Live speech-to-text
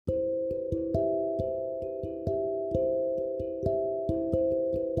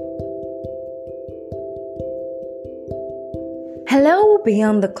Hello,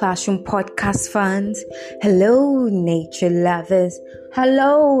 Beyond the Classroom podcast fans. Hello, nature lovers.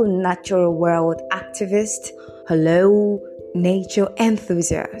 Hello, natural world activists. Hello, nature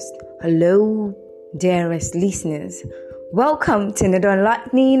enthusiasts. Hello, dearest listeners. Welcome to another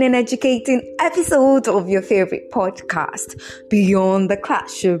enlightening and educating episode of your favorite podcast, Beyond the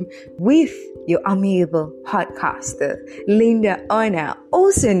Classroom, with your amiable podcaster, Linda Anna,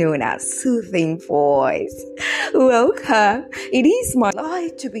 also known as Soothing Voice. Welcome. It is my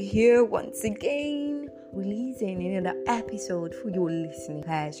delight to be here once again, releasing another episode for your listening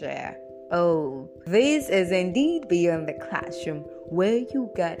pleasure. Oh, this is indeed Beyond the Classroom, where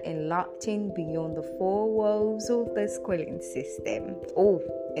you get enlightened beyond the four walls of the schooling system. Oh,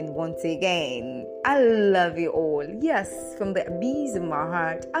 and once again, I love you all. Yes, from the abyss of my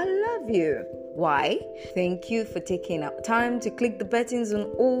heart, I love you. Why? Thank you for taking out time to click the buttons on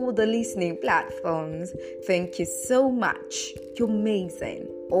all the listening platforms. Thank you so much. You're amazing.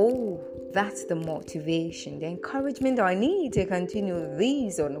 Oh, that's the motivation, the encouragement I need to continue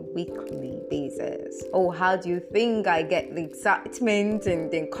these on a weekly basis. Oh, how do you think I get the excitement and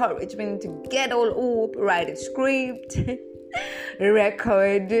the encouragement to get all up, write a script,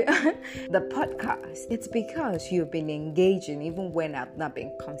 record the podcast? It's because you've been engaging even when I've not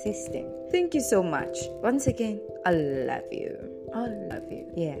been consistent. Thank you so much. Once again, I love you. I love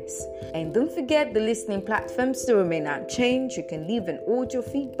you. Yes. And don't forget the listening platforms to remain unchanged. You can leave an audio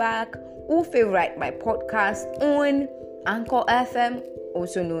feedback or favorite my podcast on Anchor FM,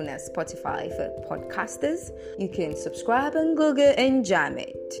 also known as Spotify for podcasters. You can subscribe on Google and jam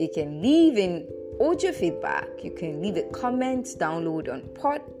it. You can leave an audio feedback. You can leave a comment, download on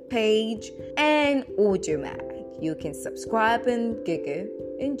Pod Page and Audio Mag. You can subscribe on Google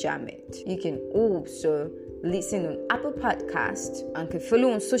and jam it. You can also listen on Apple Podcasts and can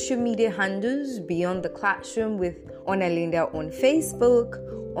follow on social media handles Beyond the Classroom with Linda on Facebook,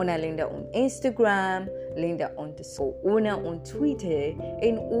 Linda on Instagram, Linda on Twitter,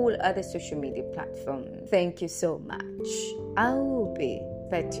 and all other social media platforms. Thank you so much. I will be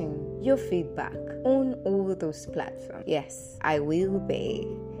fetching your feedback on all those platforms. Yes, I will be.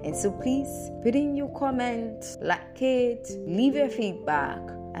 And so please put in your comment, like it, leave your feedback,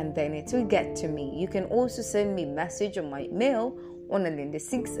 and then it will get to me. You can also send me a message on my email on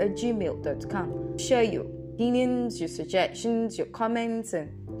alinda6@gmail.com. Share your opinions, your suggestions, your comments, and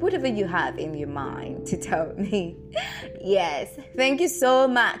whatever you have in your mind to tell me. Yes, thank you so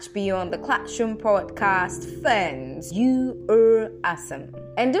much, Beyond the Classroom podcast fans. You are awesome.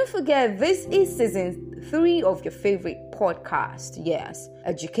 And don't forget, this is season 3 of your favorite podcast. Yes,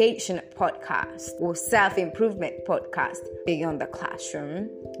 education podcast or self-improvement podcast, Beyond the Classroom,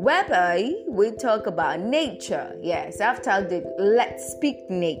 whereby we talk about nature. Yes, I've tagged it, Let's Speak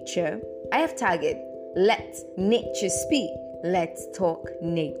Nature. I have tagged it, Let Nature Speak. Let's talk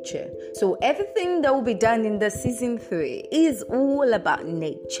nature. So everything that will be done in the season 3 is all about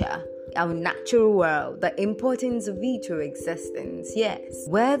nature, our natural world, the importance of it to existence. Yes,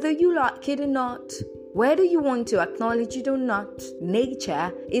 whether you like it or not, whether you want to acknowledge it or not,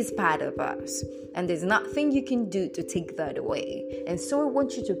 nature is part of us. And there's nothing you can do to take that away. And so I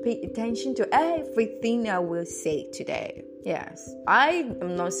want you to pay attention to everything I will say today. Yes, I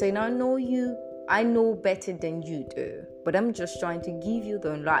am not saying I know you. I know better than you do. But I'm just trying to give you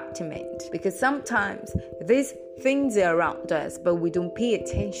the enlightenment. Because sometimes these things are around us, but we don't pay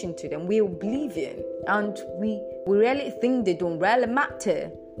attention to them. We're oblivion. And we really think they don't really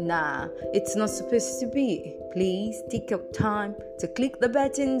matter. Nah, it's not supposed to be. Please take out time to click the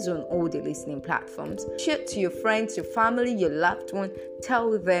buttons on all the listening platforms. Share to your friends, your family, your loved one.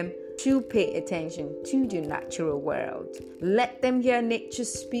 Tell them to pay attention to the natural world. Let them hear nature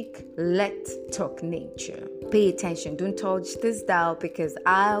speak. Let's talk nature. Pay attention. Don't touch this dial because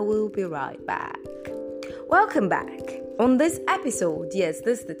I will be right back. Welcome back. On this episode, yes,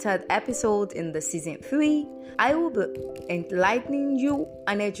 this is the 3rd episode in the season 3. I will be enlightening you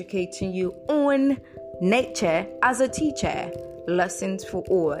and educating you on nature as a teacher. Lessons for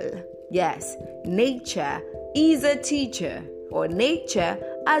all. Yes, nature is a teacher, or nature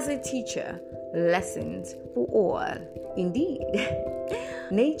as a teacher. Lessons for all. Indeed.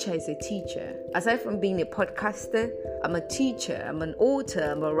 Nature is a teacher. Aside from being a podcaster, I'm a teacher, I'm an author,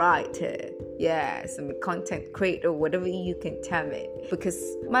 I'm a writer. Yes, I'm a content creator, whatever you can tell me.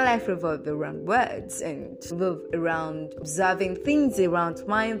 Because my life revolves around words and revolves around observing things around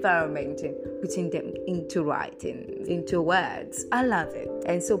my environment and putting them into writing, into words. I love it.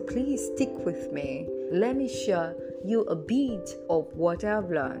 And so please stick with me. Let me share you a bit of what I've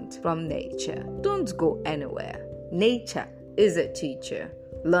learned from nature. Don't go anywhere. Nature is a teacher.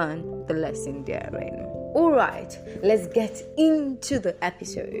 Learn the lesson therein. Alright, let's get into the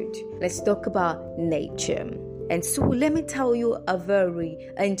episode. Let's talk about nature. And so let me tell you a very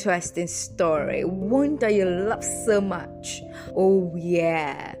interesting story, one that you love so much. Oh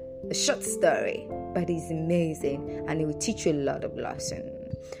yeah, a short story, but it's amazing and it will teach you a lot of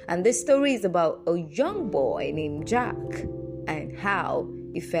lessons. And this story is about a young boy named Jack and how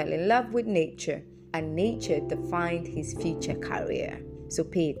he fell in love with nature and nature defined his future career. So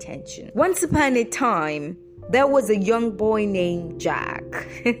pay attention. Once upon a time, there was a young boy named Jack.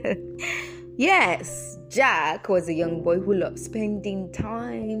 Yes, Jack was a young boy who loved spending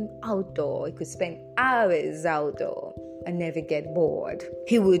time outdoor. He could spend hours outdoor and never get bored.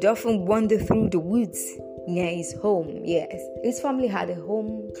 He would often wander through the woods near his home. Yes, his family had a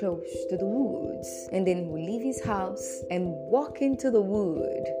home close to the woods, and then he would leave his house and walk into the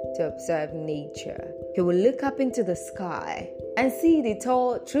wood to observe nature. He would look up into the sky and see the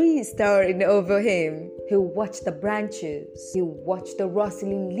tall trees towering over him. He would watch the branches. He would watch the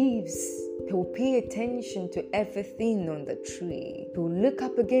rustling leaves. He will pay attention to everything on the tree. He will look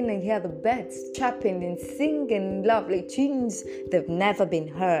up again and hear the birds chirping and singing lovely tunes that have never been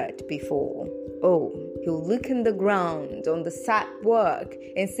heard before. Oh, he will look in the ground on the sidewalk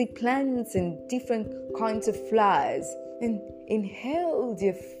and see plants and different kinds of flowers and inhale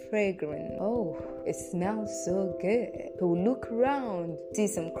their fragrance. Oh, it smells so good. He will look around, see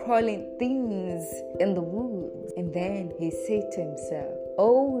some crawling things in the woods, and then he say to himself,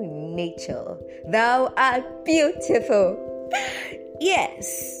 "Oh, nature, thou art beautiful."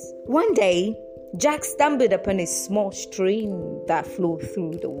 Yes. One day, Jack stumbled upon a small stream that flowed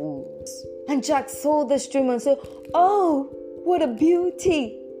through the woods. And Jack saw the stream and said, "Oh, what a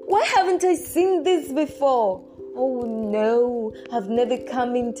beauty! Why haven't I seen this before? Oh no, I've never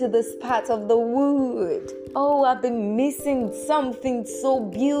come into this part of the wood. Oh, I've been missing something so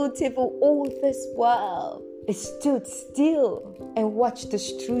beautiful all this while." He stood still and watched the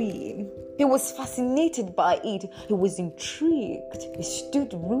stream. He was fascinated by it. He was intrigued. He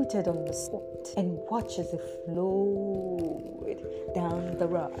stood rooted on the spot and watched as it flowed down the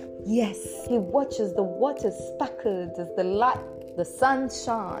rock. Yes, he watched as the water sparkled, as the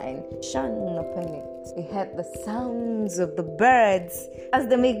sunshine shone upon it. He heard the sounds of the birds as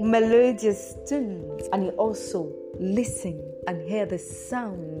they make melodious tunes. And he also listened and heard the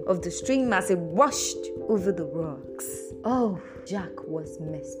sound of the stream as it washed over the rocks. Oh, Jack was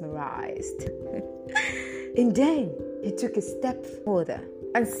mesmerized. And then he took a step further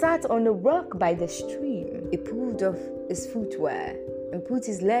and sat on a rock by the stream. He pulled off his footwear and put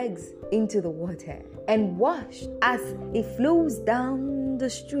his legs into the water and watched as it flows down the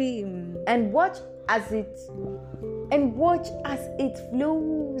stream and watch as it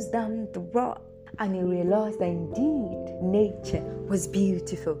flows down the rock. And he realized that indeed nature was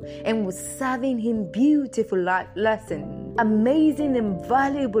beautiful and was serving him beautiful life lessons, amazing and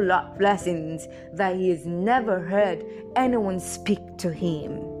valuable life lessons that he has never heard anyone speak to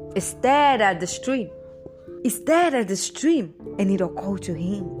him. He stared at the stream. And it occurred to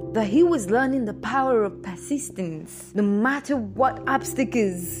him that he was learning the power of persistence. No matter what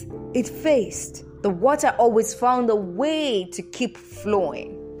obstacles it faced, the water always found a way to keep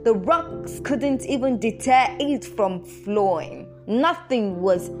flowing. The rocks couldn't even deter it from flowing. Nothing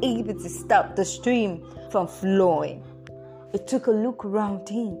was able to stop the stream from flowing. He took a look around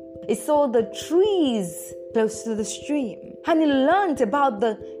him. He saw the trees close to the stream, and he learned about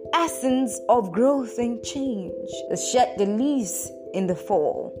the essence of growth and change. They shed the leaves in the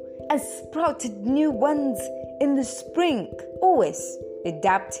fall and sprouted new ones in the spring, always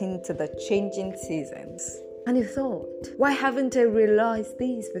adapting to the changing seasons. And he thought, why haven't I realized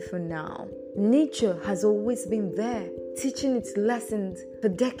this before now? Nature has always been there, teaching its lessons for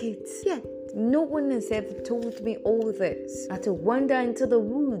decades. Yet, no one has ever told me all this. I had to wander into the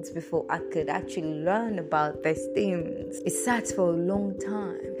woods before I could actually learn about these things. He sat for a long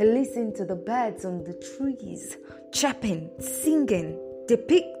time. He listened to the birds on the trees, chirping, singing,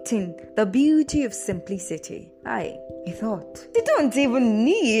 depicting the beauty of simplicity. He thought, they don't even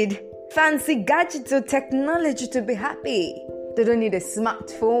need fancy gadgets or technology to be happy. They don't need a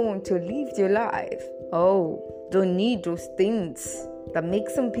smartphone to live their life. Oh, don't need those things that make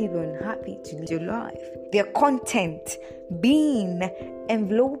some people unhappy to live their life. They are content being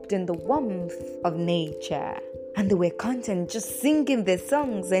enveloped in the warmth of nature. And they were content just singing their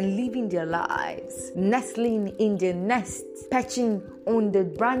songs and living their lives, nestling in their nests, perching on the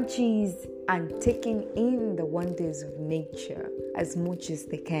branches and taking in the wonders of nature as much as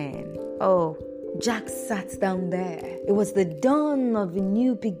they can. Oh, Jack sat down there. It was the dawn of a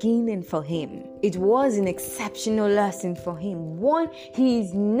new beginning for him. It was an exceptional lesson for him, one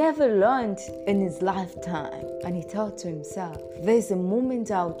he's never learned in his lifetime. And he thought to himself, there's a moment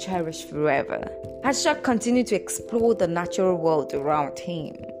I'll cherish forever. As Jack continued to explore the natural world around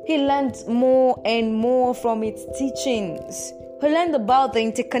him, he learned more and more from its teachings. He learned about the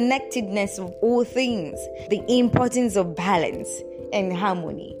interconnectedness of all things, the importance of balance and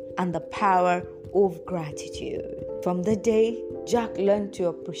harmony, and the power of gratitude. From the day Jack learned to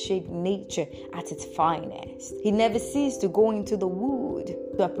appreciate nature at its finest, he never ceased to go into the wood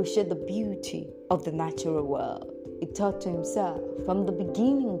to appreciate the beauty of the natural world. He thought to himself, from the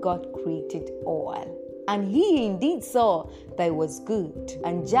beginning God created all, and he indeed saw that it was good.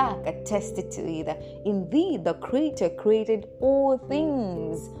 And Jack attested to it that indeed the Creator created all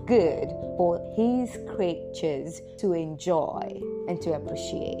things good for his creatures to enjoy and to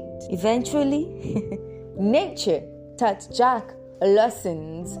appreciate. Eventually, nature taught Jack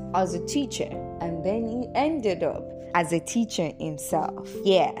lessons as a teacher, and then he ended up as a teacher himself.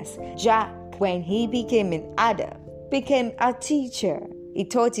 Yes, Jack, when he became an adult, became a teacher. He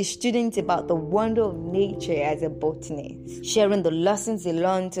taught his students about the wonder of nature as a botanist, sharing the lessons he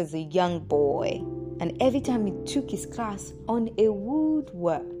learned as a young boy. And every time he took his class on a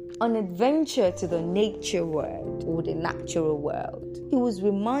woodwork, an adventure to the nature world or the natural world, he was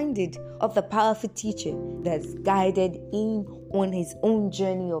reminded of the powerful teacher that's guided him on his own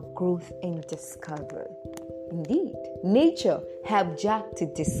journey of growth and discovery. Indeed, nature helped Jack to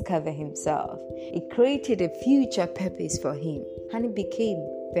discover himself. It created a future purpose for him, and he became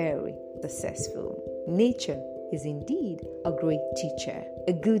very successful. Nature is indeed a great teacher,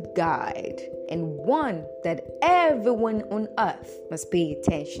 a good guide, and one that everyone on earth must pay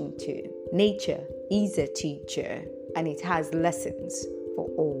attention to. Nature is a teacher, and it has lessons for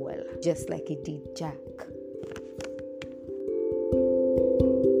all, just like it did Jack.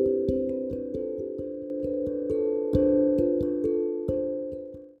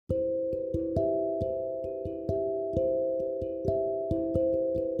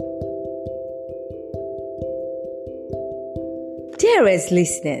 Dearest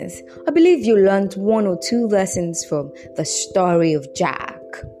listeners, I believe you learned one or two lessons from the story of Jack.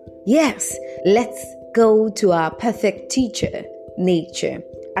 Yes, let's go to our perfect teacher, nature,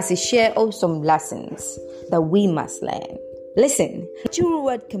 as he shares some lessons that we must learn. Listen, natural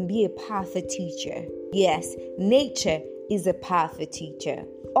world can be a powerful teacher. Yes, nature is a powerful teacher,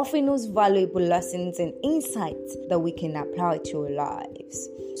 offering us valuable lessons and insights that we can apply to our lives.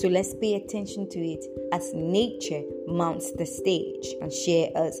 So let's pay attention to it as nature mounts the stage and share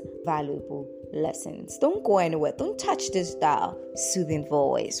us valuable lessons. Don't go anywhere. Don't touch this dial. Soothing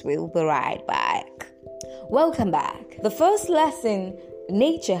voice. We'll be right back. Welcome back. The first lesson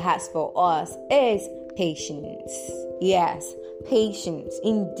nature has for us is patience. Yes, patience.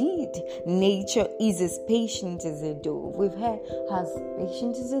 Indeed, nature is as patient as a dove. We've heard as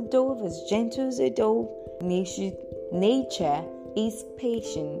patient as a dove, as gentle as a dove. Nature is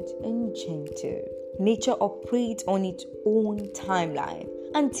patient and gentle. Nature operates on its own timeline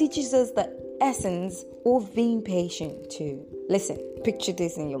and teaches us the essence of being patient too. Listen, picture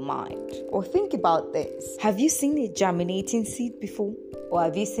this in your mind or think about this. Have you seen a germinating seed before? Or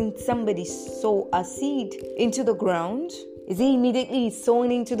have you seen somebody sow a seed into the ground? Is it immediately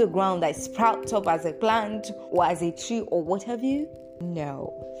sown into the ground that sprouts up as a plant or as a tree or what have you?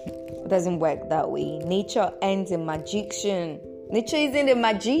 No, it doesn't work that way. Nature ain't a magician. Nature isn't a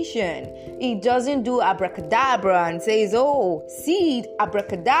magician. It doesn't do abracadabra and says, oh, seed,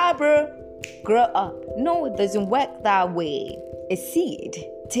 abracadabra, grow up. No, it doesn't work that way. A seed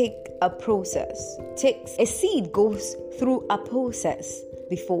takes a process. A seed goes through a process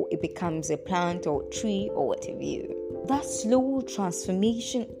before it becomes a plant or tree or what have you. That slow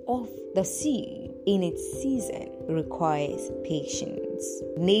transformation of the seed in its season requires patience.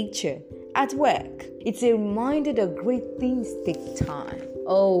 Nature at work. It's a reminder that great things take time.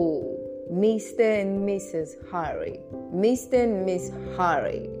 Oh, Mr. and Mrs. Harry. Mr. and Miss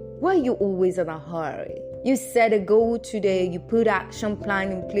Harry. Why are you always in a hurry? You set a goal today, you put action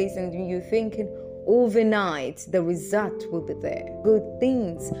plan in place, and you're thinking overnight the result will be there. Good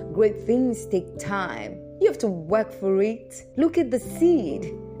things, great things take time. You have to work for it. Look at the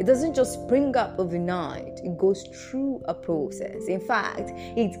seed. It doesn't just spring up overnight. It goes through a process. In fact,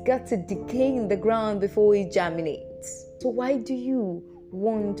 it's got to decay in the ground before it germinates. So why do you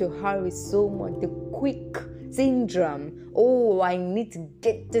want to hurry so much? The quick syndrome. Oh, I need to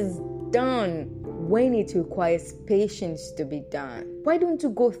get this done. When it requires patience to be done. Why don't you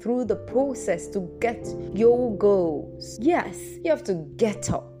go through the process to get your goals? Yes, you have to get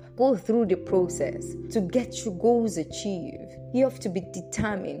up. put through the process to get your goals achieved. You have to be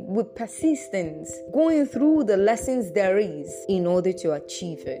determined with persistence, going through the lessons there is in order to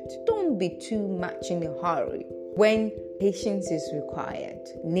achieve it. Don't be too much in a hurry. When patience is required,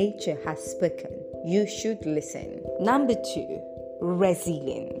 nature has spoken. You should listen. Number 2,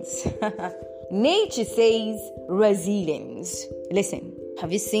 resilience. Nature says resilience. Listen,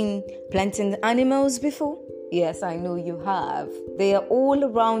 have you seen plants and animals before? Yes, I know you have. They are all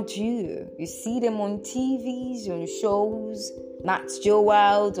around you. You see them on TVs, on shows, Nat Geo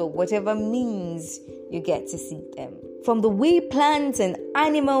Wild, or whatever means you get to see them. From the way plants and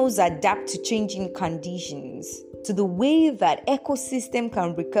animals adapt to changing conditions, to the way that ecosystem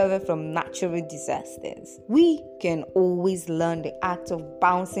can recover from natural disasters, we can always learn the act of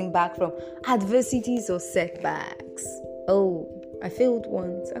bouncing back from adversities or setbacks. Oh, I failed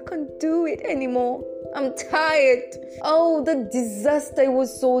once. I can't do it anymore. I'm tired. Oh, the disaster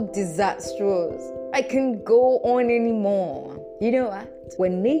was so disastrous. I can't go on anymore. You know what?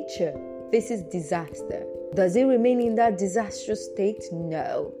 When nature faces disaster, does it remain in that disastrous state?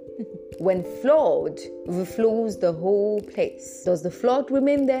 No. When flood overflows the whole place, does the flood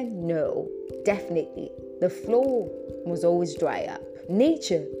remain there? No. Definitely. The flow must always dry up.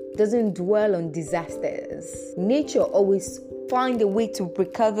 Nature doesn't dwell on disasters. Nature always finds a way to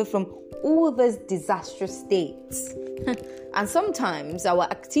recover from all these disastrous states. And sometimes our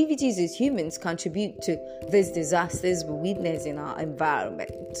activities as humans contribute to these disasters we witness in our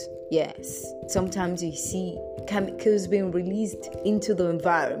environment. Yes, sometimes you see chemicals being released into the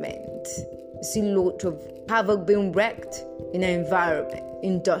environment. You see a lot of havoc being wreaked in the environment.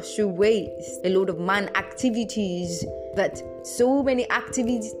 Industrial waste, a lot of man activities that so many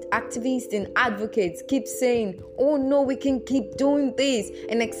activists and advocates keep saying, oh no, we can keep doing this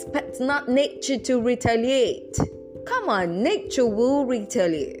and expect not nature to retaliate. Come on, nature will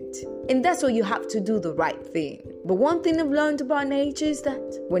retaliate. And that's why you have to do the right thing. But one thing I've learned about nature is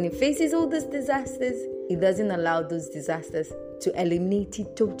that when it faces all these disasters, it doesn't allow those disasters to eliminate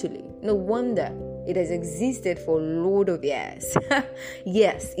it totally. No wonder it has existed for a lot of years.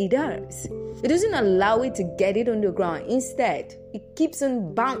 Yes, it does. It doesn't allow it to get it on the ground. Instead, it keeps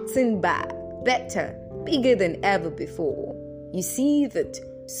on bouncing back, better, bigger than ever before. You see that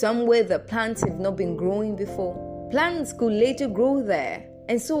somewhere the plants have not been growing before, plants could later grow there.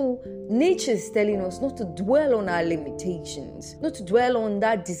 And so nature is telling us not to dwell on our limitations, not to dwell on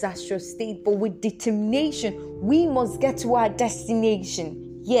that disastrous state, but with determination, we must get to our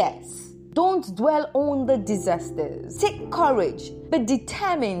destination. Yes. Don't dwell on the disasters. Take courage, be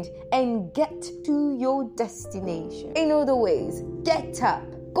determined, and get to your destination. In other ways, get up.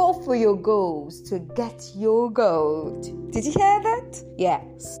 Go for your goals to get your gold. Did you hear that?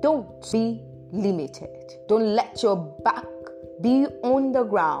 Yes. Don't be limited. Don't let your back be on the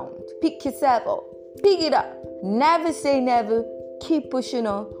ground. Pick yourself up. Pick it up. Never say never. Keep pushing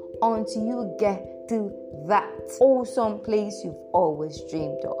on until you get to that awesome place you've always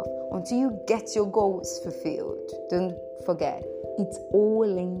dreamed of. Until you get your goals fulfilled. Don't forget, it's all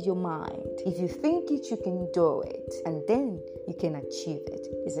in your mind. If you think it, you can do it. And then you can achieve it.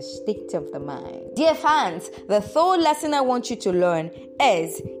 It's a state of the mind. Dear fans, the third lesson I want you to learn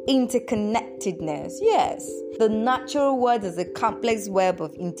is interconnectedness. Yes, the natural world is a complex web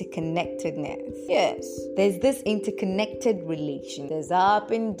of interconnectedness. Yes, there's this interconnected relation. There's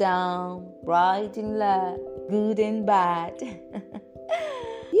up and down, right and left, good and bad.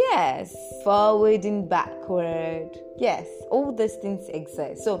 Yes, forward and backward. Yes, all these things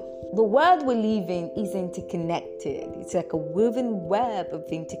exist. So the world we live in is interconnected. It's like a woven web of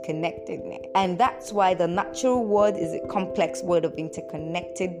interconnectedness. And that's why the natural world is a complex world of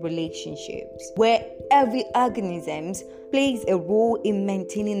interconnected relationships, where every organism plays a role in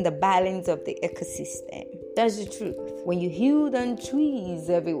maintaining the balance of the ecosystem. That's the truth. When you hew down trees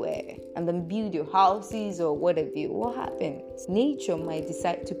everywhere and then build your houses or whatever, what happens? Nature might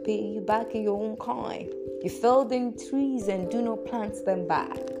decide to pay you back in your own kind. You fell down trees and do not plant them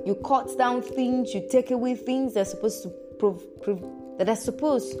back. You cut down things, you take away things that are supposed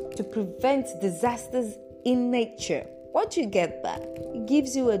to prevent disasters in nature. What you get back, it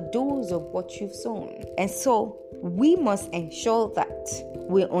gives you a dose of what you've sown. And so we must ensure that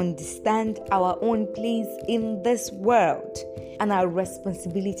we understand our own place in this world and our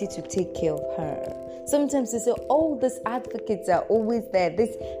responsibility to take care of her. Sometimes they say, oh, these advocates are always there.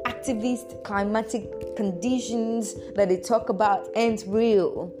 These activist climatic conditions that they talk about aren't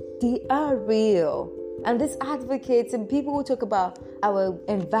real. They are real. And these advocates and people who talk about our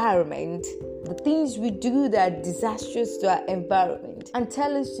environment, the things we do that are disastrous to our environment, and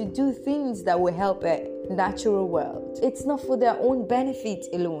tell us to do things that will help a natural world. It's not for their own benefit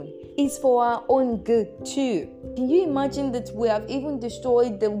alone. It's for our own good too. Can you imagine that we have even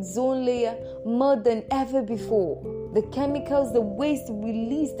destroyed the ozone layer more than ever before? The chemicals, the waste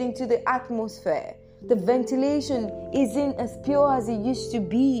released into the atmosphere, the ventilation isn't as pure as it used to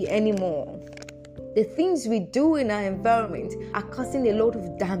be anymore. The things we do in our environment are causing a lot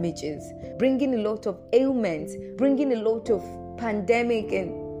of damages, bringing a lot of ailments, bringing a lot of pandemic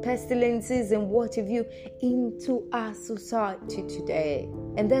and pestilences and what have you into our society today.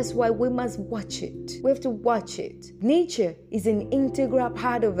 And that's why we must watch it. We have to watch it. Nature is an integral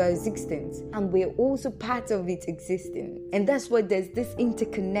part of our existence, and we're also part of its existence. And that's why there's this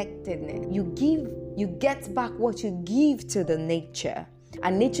interconnectedness. You get back what you give to the nature,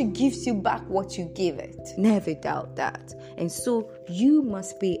 and nature gives you back what you give it. Never doubt that. And so you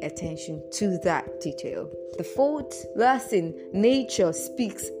must pay attention to that detail. The fourth lesson nature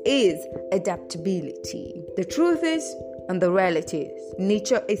speaks is adaptability. The truth is, and the reality is,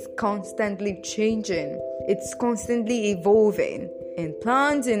 nature is constantly changing. It's constantly evolving. And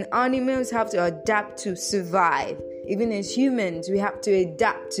plants and animals have to adapt to survive. Even as humans, we have to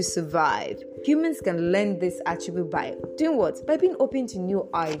adapt to survive. Humans can learn this attribute by doing what? By being open to new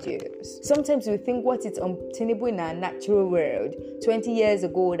ideas. Sometimes we think what is obtainable in our natural world 20 years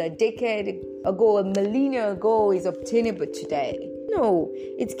ago, a decade ago, a millennia ago is obtainable today. No,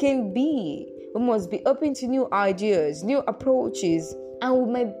 it can be. We must be open to new ideas, new approaches,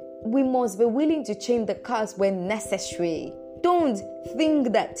 and we must be willing to change the course when necessary. Don't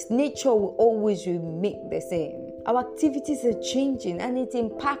think that nature will always remain the same. Our activities are changing and it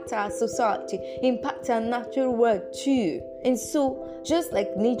impacts our society, impacts our natural world too. And so, just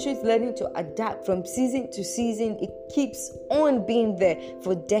like nature is learning to adapt from season to season, it keeps on being there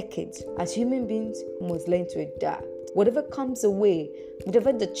for decades. As human beings, we must learn to adapt. Whatever comes away,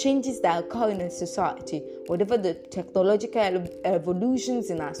 whatever the changes that occur in our society, whatever the technological evolutions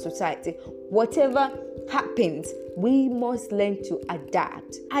in our society, whatever happens, we must learn to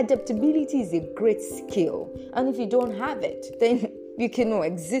adapt. Adaptability is a great skill, and if you don't have it, then you cannot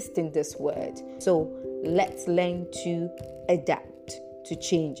exist in this world. So let's learn to adapt to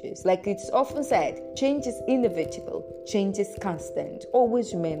changes. Like it's often said, change is inevitable, change is constant.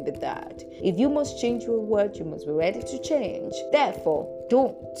 Always remember that. If you must change your world, you must be ready to change. Therefore,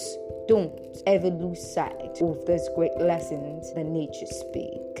 don't ever lose sight of those great lessons that nature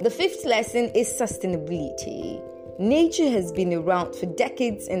speaks. The fifth lesson is sustainability. Nature has been around for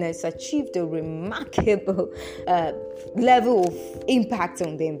decades and has achieved a remarkable level of impact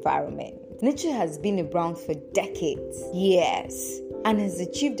on the environment. Nature has been around for decades, yes, and has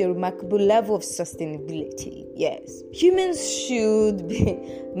achieved a remarkable level of sustainability, yes. Humans should be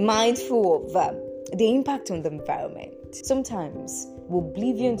mindful of the impact on the environment. Sometimes we're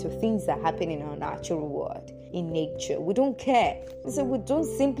oblivious to things that happen in our natural world, in nature. We don't care. So we don't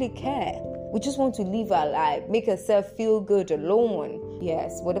simply care. We just want to live our life, make ourselves feel good alone.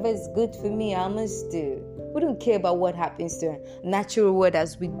 Yes, whatever is good for me, I must do. We don't care about what happens to our natural world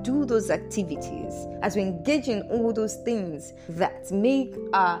as we do those activities, as we engage in all those things that make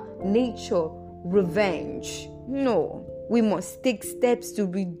our nature revenge. No, we must take steps to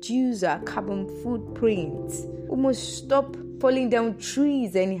reduce our carbon footprint. We must stop falling down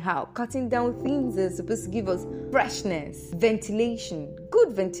trees anyhow, cutting down things that are supposed to give us freshness, ventilation,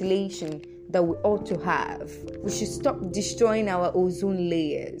 good ventilation that we ought to have. We should stop destroying our ozone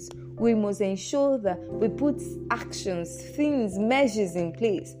layers. We must ensure that we put actions, things, measures in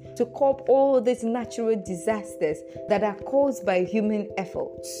place to curb all these natural disasters that are caused by human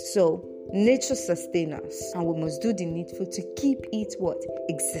efforts. So, nature sustains us, and we must do the needful to keep it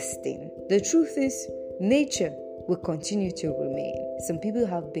existing. The truth is, nature will continue to remain. Some people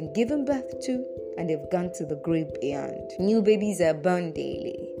have been given birth to, and they've gone to the grave beyond. New babies are born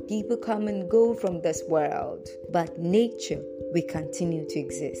daily. People come and go from this world, but nature will continue to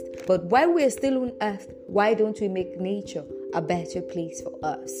exist. But while we're still on earth, why don't we make nature a better place for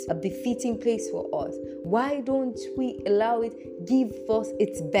us, a befitting place for us? Why don't we allow it give us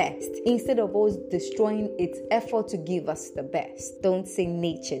its best instead of us destroying its effort to give us the best? Don't say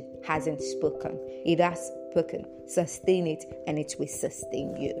nature hasn't spoken. It has spoken. Sustain it, and it will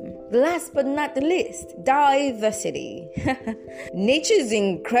sustain you. Last but not the least, diversity. Nature is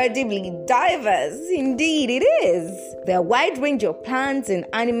incredibly diverse. Indeed, it is. There are a wide range of plants and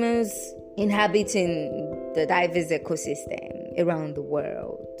animals inhabiting the diverse ecosystem around the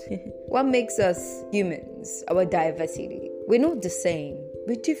world. What makes us humans? Our diversity. We're not the same.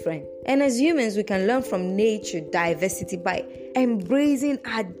 we're different. And as humans, we can learn from nature diversity by embracing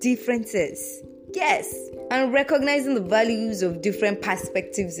our differences. Yes, and recognizing the values of different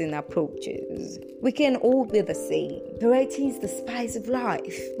perspectives and approaches. We can all be the same. Variety is the spice of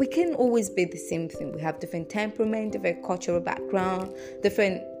life. We can always be the same thing. We have different temperament, different cultural background,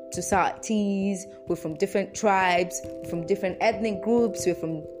 different societies, we're from different tribes, we're from different ethnic groups, we're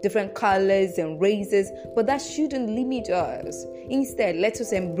from different colors and races, but that shouldn't limit us. Instead, let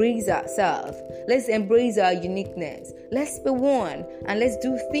us embrace ourselves. Let's embrace our uniqueness. Let's be one, and let's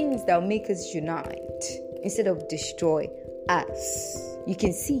do things that will make us unite instead of destroy us. You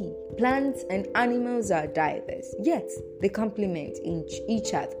can see plants and animals are diverse, yet they complement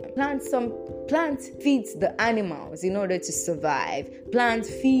each other. Plants feeds the animals in order to survive. Plants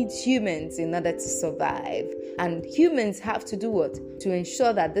feed humans in order to survive. And humans have to do what? To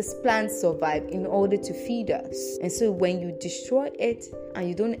ensure that these plants survive in order to feed us. And so when you destroy it and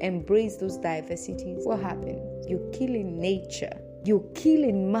you don't embrace those diversities, what happens? You're killing nature. You're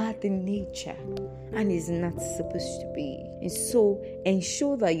killing Mother Nature, and it's not supposed to be. And so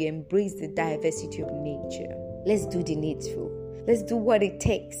ensure that you embrace the diversity of nature. Let's do the needful. Let's do what it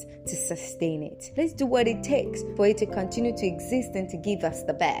takes to sustain it. Let's do what it takes for it to continue to exist and to give us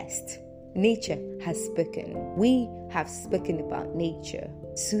the best. Nature has spoken. We have spoken about nature.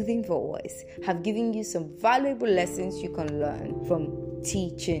 Soothing voice have given you some valuable lessons you can learn from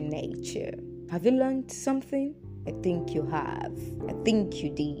teaching nature. Have you learned something? I think you have. I think you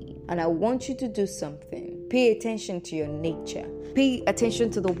did. And I want you to do something. Pay attention to your nature. Pay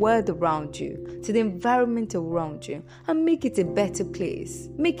attention to the world around you, to the environment around you, and make it a better place.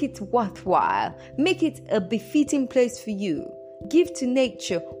 Make it worthwhile. Make it a befitting place for you. Give to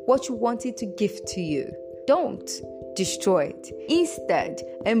nature what you want it to give to you. Don't destroy it. Instead,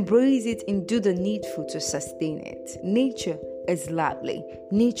 embrace it and do the needful to sustain it. Nature is lovely.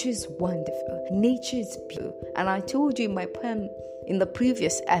 Nature is wonderful. Nature is beautiful. And I told you in my poem in the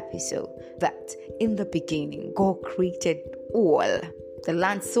previous episode that in the beginning, God created all. The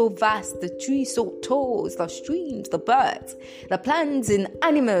land so vast, the trees so tall, the streams, the birds, the plants and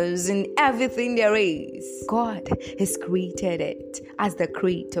animals and everything there is. God has created it as the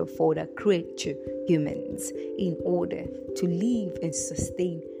creator for the creature, humans, in order to live and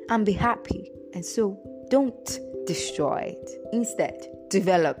sustain and be happy. And so don't destroy it. Instead,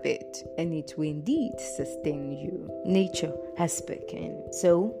 develop it, and it will indeed sustain you. Nature has spoken.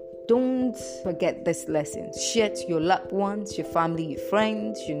 So don't forget this lesson. Share to your loved ones, your family, your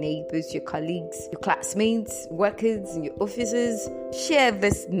friends, your neighbors, your colleagues, your classmates, workers, in your offices. Share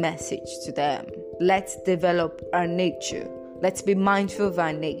this message to them. Let's develop our nature. Let's be mindful of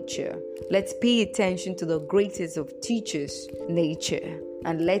our nature. Let's pay attention to the greatest of teachers, nature,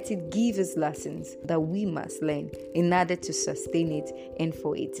 and let it give us lessons that we must learn in order to sustain it and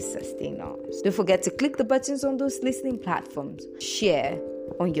for it to sustain us. Don't forget to click the buttons on those listening platforms. Share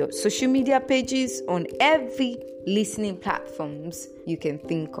on your social media pages, on every listening platforms you can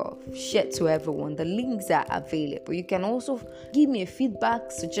think of. Share to everyone. The links are available. You can also give me a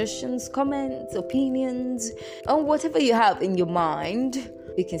feedback, suggestions, comments, opinions, on whatever you have in your mind.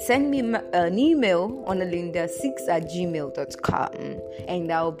 You can send me an email on alinda6@gmail.com, and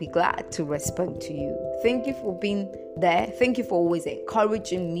I'll be glad to respond to you. Thank you for being there. Thank you for always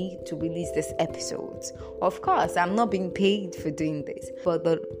encouraging me to release this episodes. Of course, I'm not being paid for doing this, but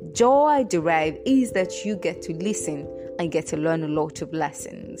the joy I derive is that you get to listen and get to learn a lot of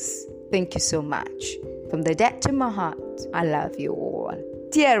lessons. Thank you so much. From the depth of my heart, I love you all.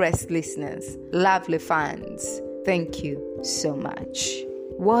 Dearest listeners, lovely fans, thank you so much.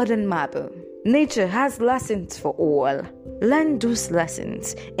 Word and marble. Nature has lessons for all. Learn those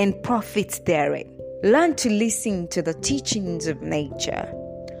lessons and profit therein. Learn to listen to the teachings of nature.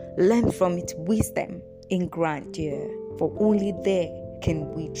 Learn from its wisdom and grandeur, for only there can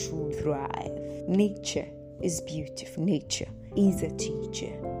we truly thrive. Nature is beautiful. Nature is a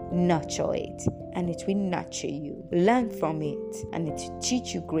teacher. Nurture it, and it will nurture you. Learn from it, and it will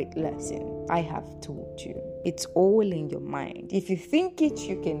teach you great lessons. I have told you. It's all in your mind. If you think it,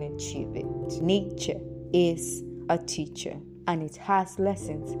 you can achieve it. Nature is a teacher, and it has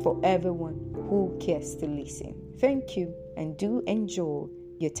lessons for everyone who cares to listen. Thank you, and do enjoy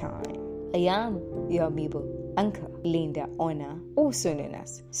your time. I am your amiable anchor, Linda Honor, also known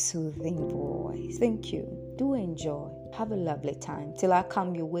as Soothing Voice. Thank you. Do enjoy. Have a lovely time till I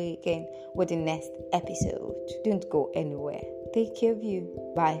come your way again with the next episode. Don't go anywhere. Take care of you.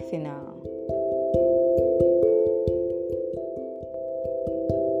 Bye for now.